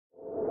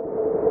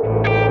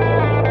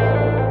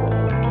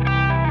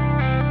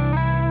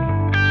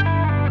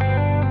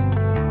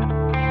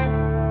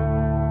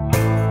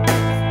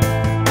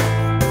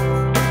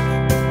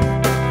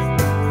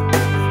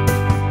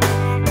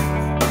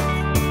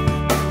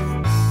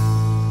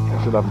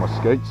should have my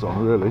skates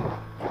on, really.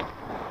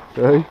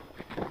 Okay?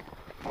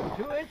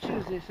 2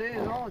 inches, they say,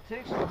 is all it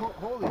takes to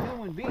hold a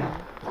human being.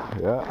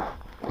 Yeah.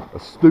 A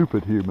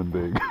stupid human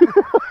being.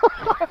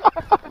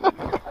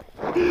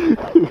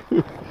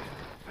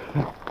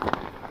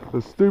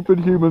 A stupid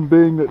human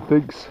being that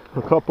thinks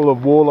a couple of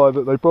walleye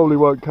that they probably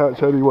won't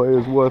catch anyway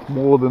is worth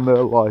more than their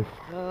life.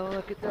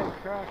 Look at that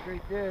crack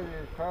right there.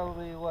 There's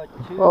probably, what,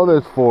 2? Oh,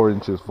 there's 4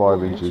 inches,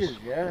 5 inches.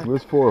 Yeah.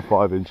 There's 4 or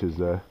 5 inches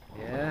there.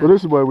 Yeah. But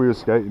this is where we were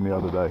skating the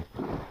other day.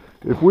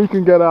 If we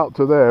can get out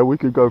to there, we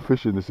could go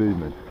fishing this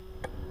evening.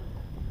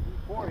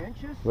 4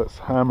 inches? Let's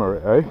hammer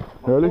it, eh?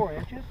 Really? 4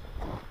 inches?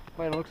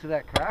 By the looks of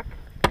that crack.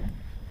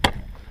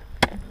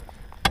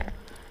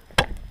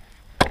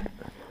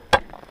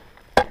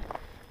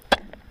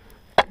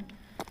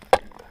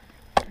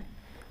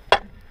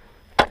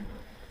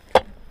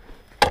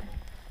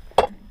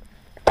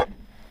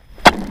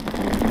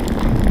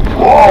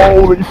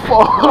 Holy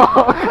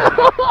fuck!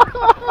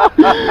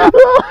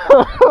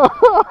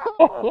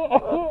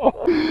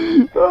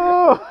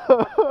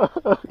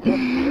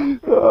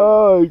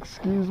 Oh,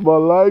 excuse my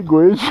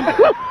language. I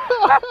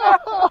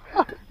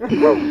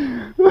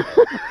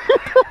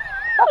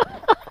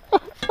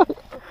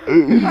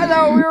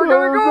thought we were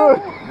gonna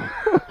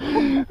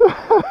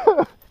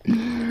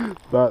go!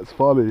 That's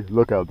funny.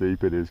 Look how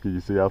deep it is. Can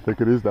you see how thick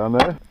it is down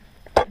there?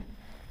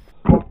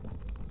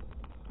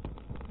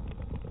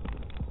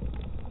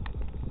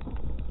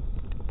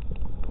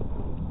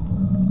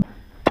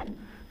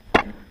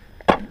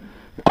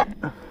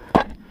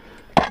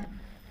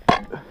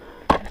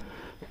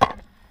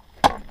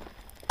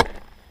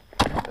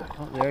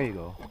 Oh, there you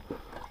go.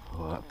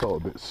 Oh, that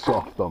felt a bit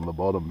soft on the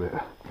bottom bit.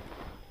 Is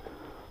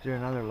there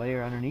another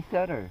layer underneath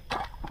that, or?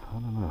 I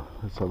don't know.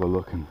 Let's have a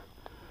look and.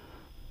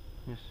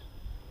 Yes.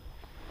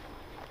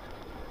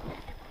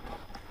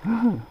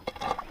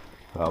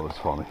 That was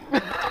funny.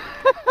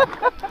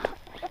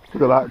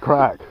 Look at that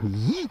crack.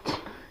 Zzzt.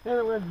 And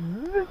it went.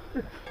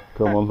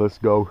 Come on, let's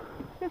go.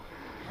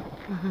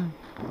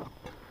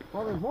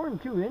 Well, there's more than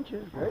 2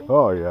 inches, right?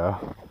 Oh yeah.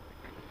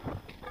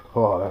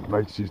 Oh, that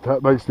makes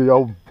the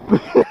old.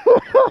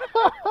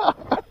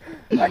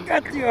 I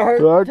got the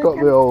heart. That got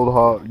the old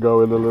heart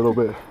going a little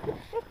bit.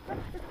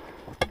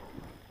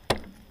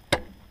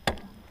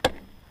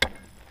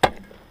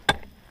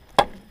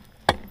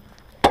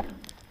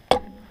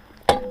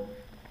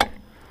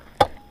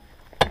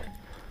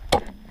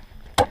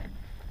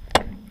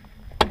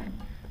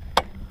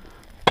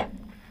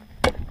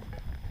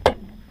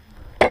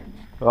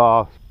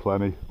 Ah,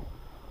 plenty.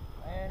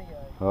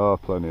 Oh,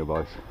 plenty of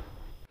ice.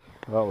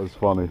 That was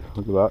funny.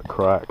 Look at that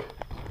crack.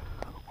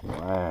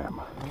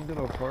 Wham. Look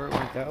how far it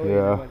went that way.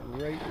 Yeah. It went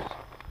right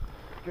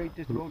straight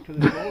just go to the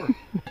door.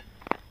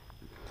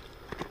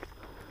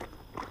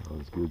 That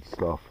was good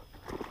stuff.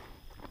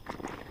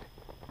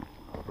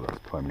 Oh, but that's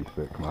plenty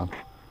thick, man.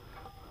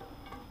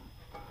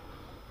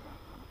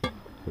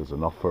 There's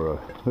enough for an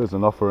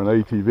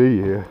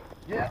ATV here.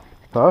 Yeah.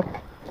 Huh?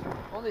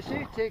 Well, they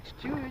say it takes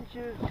 2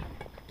 inches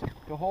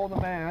to hold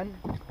a man,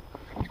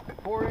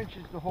 4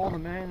 inches to hold a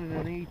man in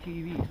an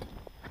ATV.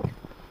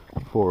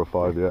 4 or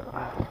 5, yeah.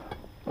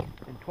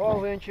 And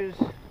 12 inches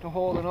to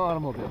hold an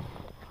automobile.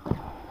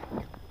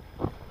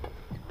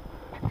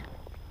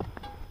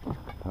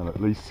 And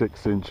at least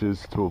 6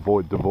 inches to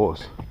avoid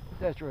divorce.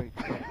 That's right.